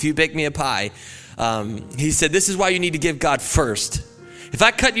pie, if you bake me a pie, he said, this is why you need to give God first. If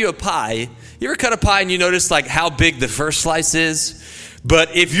I cut you a pie, you ever cut a pie and you notice like how big the first slice is?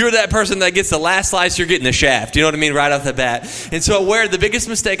 But if you're that person that gets the last slice, you're getting the shaft. You know what I mean? Right off the bat. And so where the biggest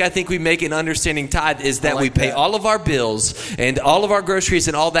mistake I think we make in understanding tithe is that we pay all of our bills and all of our groceries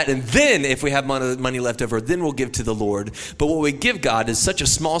and all that. And then if we have money left over, then we'll give to the Lord. But what we give God is such a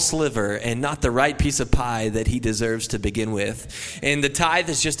small sliver and not the right piece of pie that he deserves to begin with. And the tithe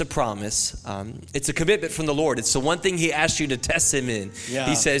is just a promise. It's a commitment from the Lord. It's the one thing he asks you to test him in. Yeah.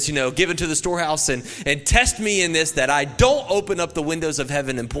 He says, give into the storehouse and test me in this, that I don't open up the windows of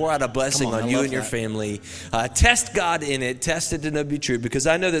heaven and pour out a blessing on you and your family. Test God in it. Test it to be true, because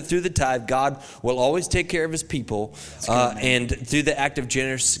I know that through the tithe, God will always take care of his people. And through the act of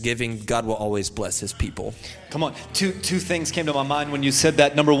generous giving, God will always bless his people. Come on. Two things came to my mind when you said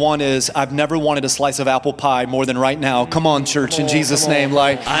that. Number one is, I've never wanted a slice of apple pie more than right now. Come on, church, in Jesus' name.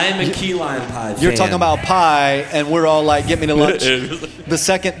 Like, I'm a key lime pie fan. You're talking about pie, and we're all like, get me to lunch. The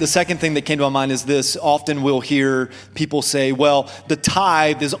second thing that came to my mind is this. Often we'll hear people say, well, the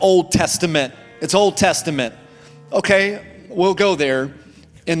tithe is Old Testament. It's Old Testament. Okay, we'll go there.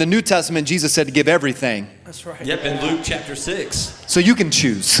 In the New Testament, Jesus said to give everything. That's right. Yep, in Luke chapter 6. So you can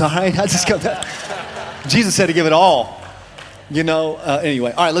choose, all right? I just got that. Jesus said to give it all.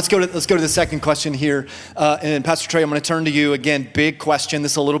 Anyway, all right, let's go to the second question here. And Pastor Trey, I'm going to turn to you again. Big question.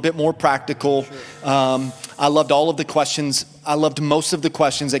 This is a little bit more practical. Sure. I loved all of the questions. I loved most of the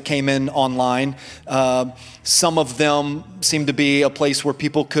questions that came in online. Some of them seem to be a place where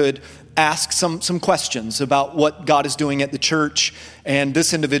people could ask some questions about what God is doing at the church. And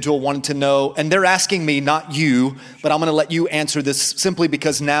this individual wanted to know, and they're asking me, not you, but I'm going to let you answer this simply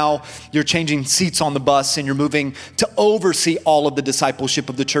because now you're changing seats on the bus and you're moving to oversee all of the discipleship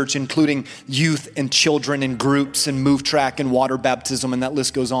of the church, including youth and children and groups and move track and water baptism, and that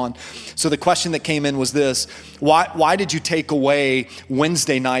list goes on. So the question that came in was this: why did you take away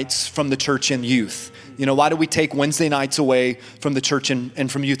Wednesday nights from the church and youth? Why do we take Wednesday nights away from the church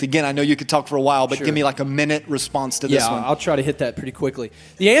and from youth? Again, I know you could talk for a while, but Give me like a minute response to this one. Yeah, I'll try to hit that pretty quickly.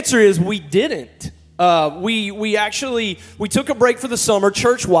 The answer is we didn't. We took a break for the summer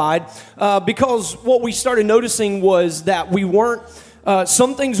church-wide because what we started noticing was that we weren't,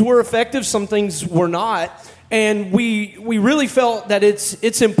 some things were effective, some things were not. And we really felt that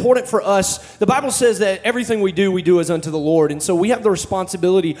it's important for us. The Bible says that everything we do as unto the Lord. And so we have the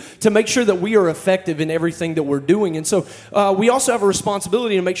responsibility to make sure that we are effective in everything that we're doing. And so we also have a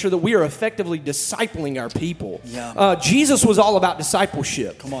responsibility to make sure that we are effectively discipling our people. Yeah. Jesus was all about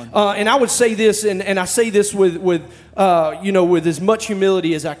discipleship. Come on. And I would say this, and I say this with as much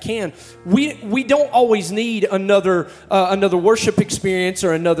humility as I can. We don't always need another worship experience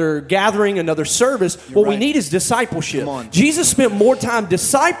or another gathering, another service. What we need is discipleship. Jesus spent more time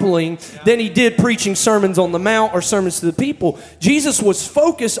discipling than he did preaching sermons on the mount or sermons to the people. Jesus was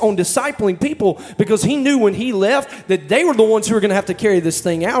focused on discipling people because he knew when he left that they were the ones who were going to have to carry this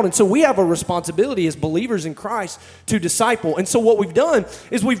thing out. And so we have a responsibility as believers in Christ to disciple. And so what we've done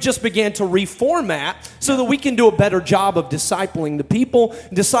is we've just began to reformat so that we can do a better job of discipling the people,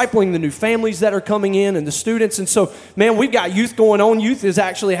 discipling the new families that are coming in and the students. And so, man, we've got youth going on. Youth is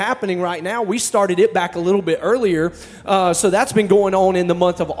actually happening right now. We started it back a little bit earlier. So that's been going on in the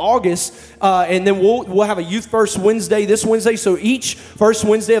month of August. And then we'll have a Youth First Wednesday this Wednesday. So each first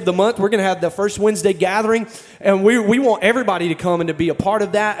Wednesday of the month, we're going to have the first Wednesday gathering. And we want everybody to come and to be a part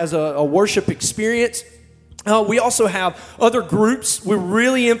of that as a worship experience. We also have other groups. We're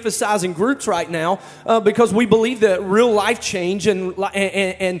really emphasizing groups right now because we believe that real life change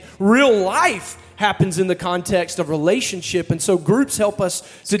and real life happens in the context of relationship, and so groups help us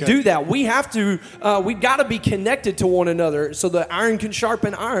to do that. We've got to be connected to one another so that iron can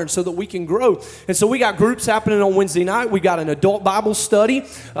sharpen iron so that we can grow. And so we got groups happening on Wednesday night. We got an adult Bible study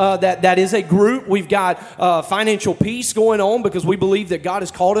that is a group. We've got financial peace going on because we believe that God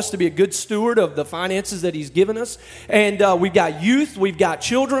has called us to be a good steward of the finances that he's given us. And we've got youth, we've got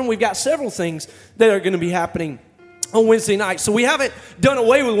children, we've got several things that are going to be happening on Wednesday nights. So we haven't done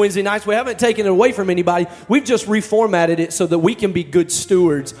away with Wednesday nights. We haven't taken it away from anybody. We've just reformatted it so that we can be good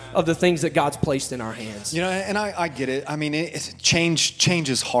stewards of the things that God's placed in our hands. And I get it. I mean, change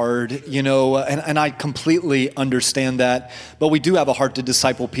is hard, and I completely understand that. But we do have a heart to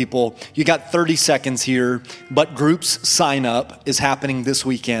disciple people. You got 30 seconds here, but groups sign up is happening this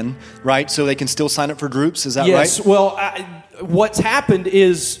weekend, right? So they can still sign up for groups. Is that right? Yes. Well, what's happened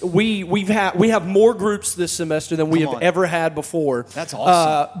is we have more groups this semester than we have ever had before. That's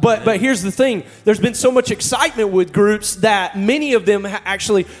awesome. But here's the thing. There's been so much excitement with groups that many of them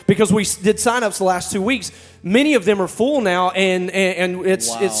actually, because we did sign-ups the last 2 weeks, many of them are full now, and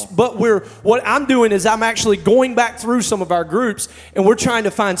it's but what I'm doing is I'm actually going back through some of our groups, and we're trying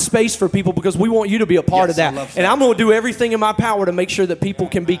to find space for people because we want you to be a part of that. And I'm going to do everything in my power to make sure that people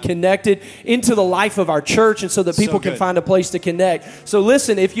can be connected into the life of our church, and so that people can find a place to connect. So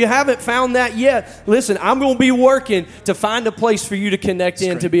listen, if you haven't found that yet, listen, I'm going to be working to find a place for you to connect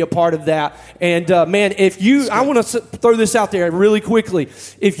in, to be a part of that. And man, I want to throw this out there really quickly.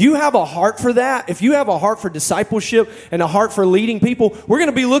 If you have a heart for that, if you have a heart for discipleship and a heart for leading people, we're going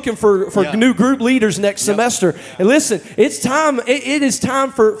to be looking for new group leaders next semester. And listen, it's time. It is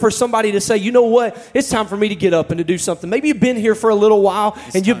time for somebody to say, you know what? It's time for me to get up and to do something. Maybe you've been here for a little while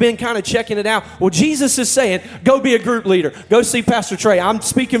and you've been kind of checking it out. Well, Jesus is saying, go be a group leader. Go see Pastor Trey. I'm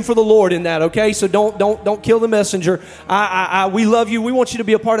speaking for the Lord in that. Okay, so don't kill the messenger. We love you. We want you to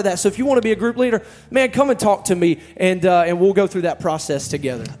be a part of that. So if you want to be a group leader, man, come and talk to me, and we'll go through that process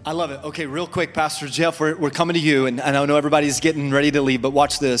together. I love it. Okay, real quick, Pastor Jeff, we're coming to you, and I know everybody's getting ready to leave, but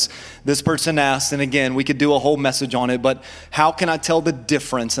watch this. This person asked, and again, we could do a whole message on it, but how can I tell the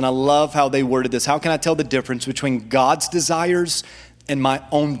difference? And I love how they worded this. How can I tell the difference between God's desires and my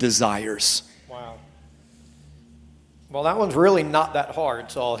own desires? Wow. Well, that one's really not that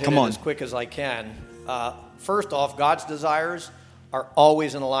hard, so I'll hit it as quick as I can. First off, God's desires are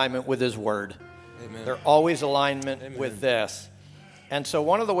always in alignment with His Word. Amen. They're always in alignment with this. And so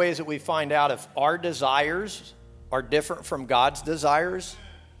one of the ways that we find out if our desires are different from God's desires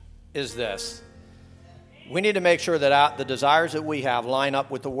is this. We need to make sure that the desires that we have line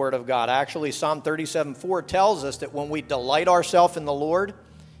up with the Word of God. Actually, Psalm 37:4 tells us that when we delight ourselves in the Lord,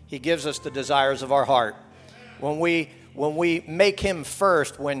 He gives us the desires of our heart. When we make Him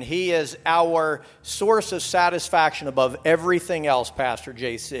first, when He is our source of satisfaction above everything else, Pastor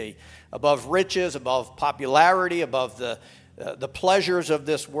JC, above riches, above popularity, above the pleasures of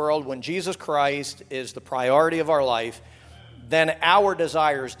this world, when Jesus Christ is the priority of our life, then our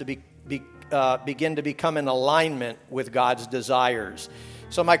desires begin to become in alignment with God's desires.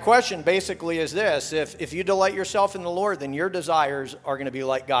 So my question basically is this. If you delight yourself in the Lord, then your desires are going to be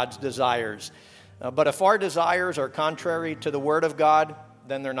like God's desires. But if our desires are contrary to the Word of God,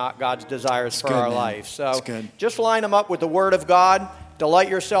 then they're not God's desires for our life. So just line them up with the Word of God, delight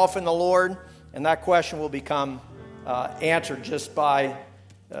yourself in the Lord, and that question will become answered just by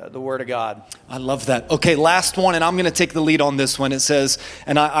the Word of God. I love that. Okay, last one, and I'm going to take the lead on this one. It says,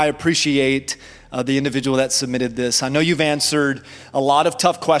 and I appreciate the individual that submitted this. I know you've answered a lot of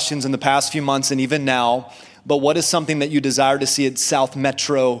tough questions in the past few months and even now, but what is something that you desire to see at South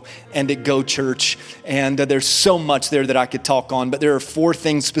Metro and at Go Church? And there's so much there that I could talk on, but there are 4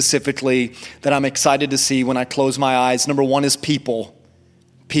 things specifically that I'm excited to see when I close my eyes. Number 1 is people.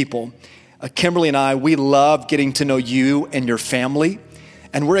 People. Kimberly and I, we love getting to know you and your family.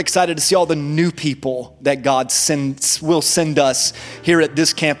 And we're excited to see all the new people that God will send us here at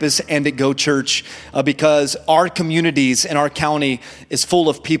this campus and at Go Church because our communities and our county is full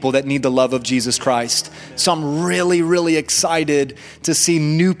of people that need the love of Jesus Christ. So I'm really, really excited to see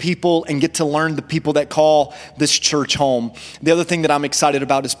new people and get to learn the people that call this church home. The other thing that I'm excited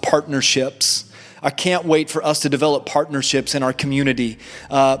about is partnerships. I can't wait for us to develop partnerships in our community,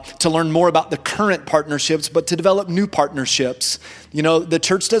 to learn more about the current partnerships, but to develop new partnerships. You know, the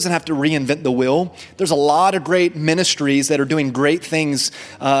church doesn't have to reinvent the wheel. There's a lot of great ministries that are doing great things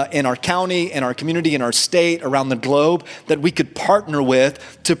in our county, in our community, in our state, around the globe that we could partner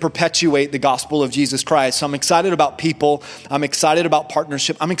with to perpetuate the gospel of Jesus Christ. So I'm excited about people. I'm excited about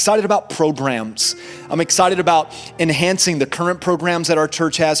partnership. I'm excited about programs. I'm excited about enhancing the current programs that our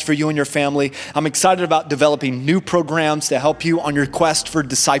church has for you and your family. I'm excited about developing new programs to help you on your quest for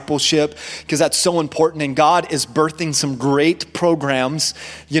discipleship because that's so important. And God is birthing some great programs,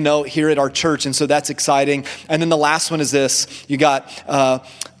 you know, here at our church. And so that's exciting. And then the last one is this. You got,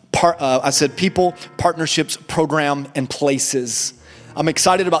 I said people, partnerships, program, and places. I'm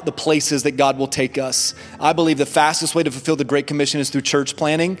excited about the places that God will take us. I believe the fastest way to fulfill the Great Commission is through church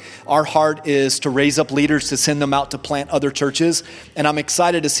planting. Our heart is to raise up leaders to send them out to plant other churches. And I'm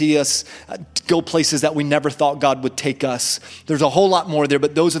excited to see us go places that we never thought God would take us. There's a whole lot more there,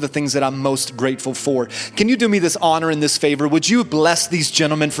 but those are the things that I'm most grateful for. Can you do me this honor and this favor? Would you bless these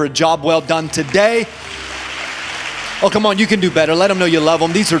gentlemen for a job well done today? Oh, come on, you can do better. Let them know you love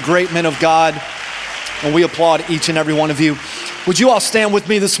them. These are great men of God. And we applaud each and every one of you. Would you all stand with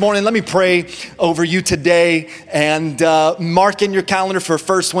me this morning? Let me pray over you today and mark in your calendar for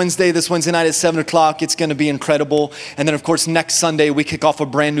first Wednesday, this Wednesday night at 7 o'clock. It's going to be incredible. And then, of course, next Sunday, we kick off a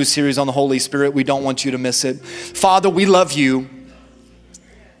brand new series on the Holy Spirit. We don't want you to miss it. Father, we love you.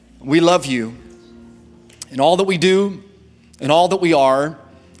 We love you. In all that we do and all that we are,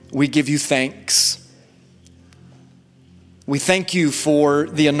 we give you thanks. We thank you for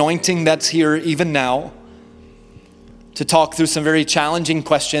the anointing that's here even now to talk through some very challenging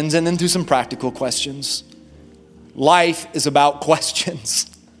questions and then through some practical questions. Life is about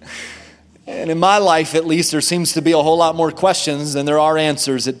questions. And in my life, at least, there seems to be a whole lot more questions than there are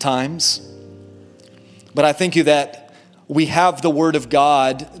answers at times. But I thank you that we have the Word of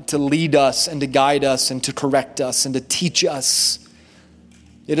God to lead us and to guide us and to correct us and to teach us.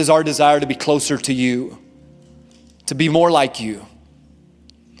 It is our desire to be closer to you, to be more like you.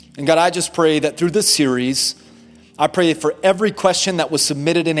 And God, I just pray that through this series, I pray for every question that was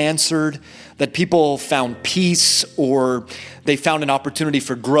submitted and answered, that people found peace or they found an opportunity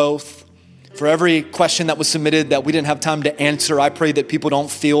for growth. For every question that was submitted that we didn't have time to answer, I pray that people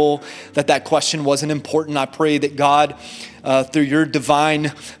don't feel that that question wasn't important. I pray that God, through your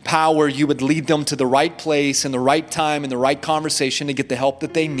divine power, you would lead them to the right place and the right time and the right conversation to get the help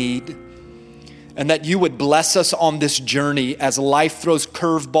that they need. And that you would bless us on this journey as life throws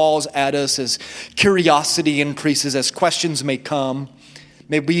curveballs at us, as curiosity increases, as questions may come.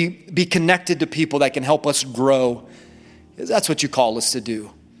 May we be connected to people that can help us grow. That's what you call us to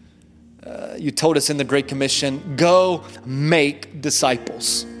do. You told us in the Great Commission, go make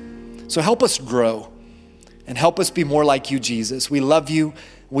disciples. So help us grow and help us be more like you, Jesus. We love you.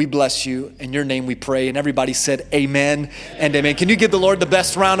 We bless you. In your name we pray. And everybody said amen and amen. Can you give the Lord the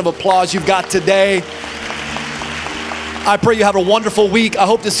best round of applause you've got today? I pray you have a wonderful week. I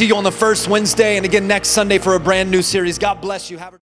hope to see you on the first Wednesday and again next Sunday for a brand new series. God bless you.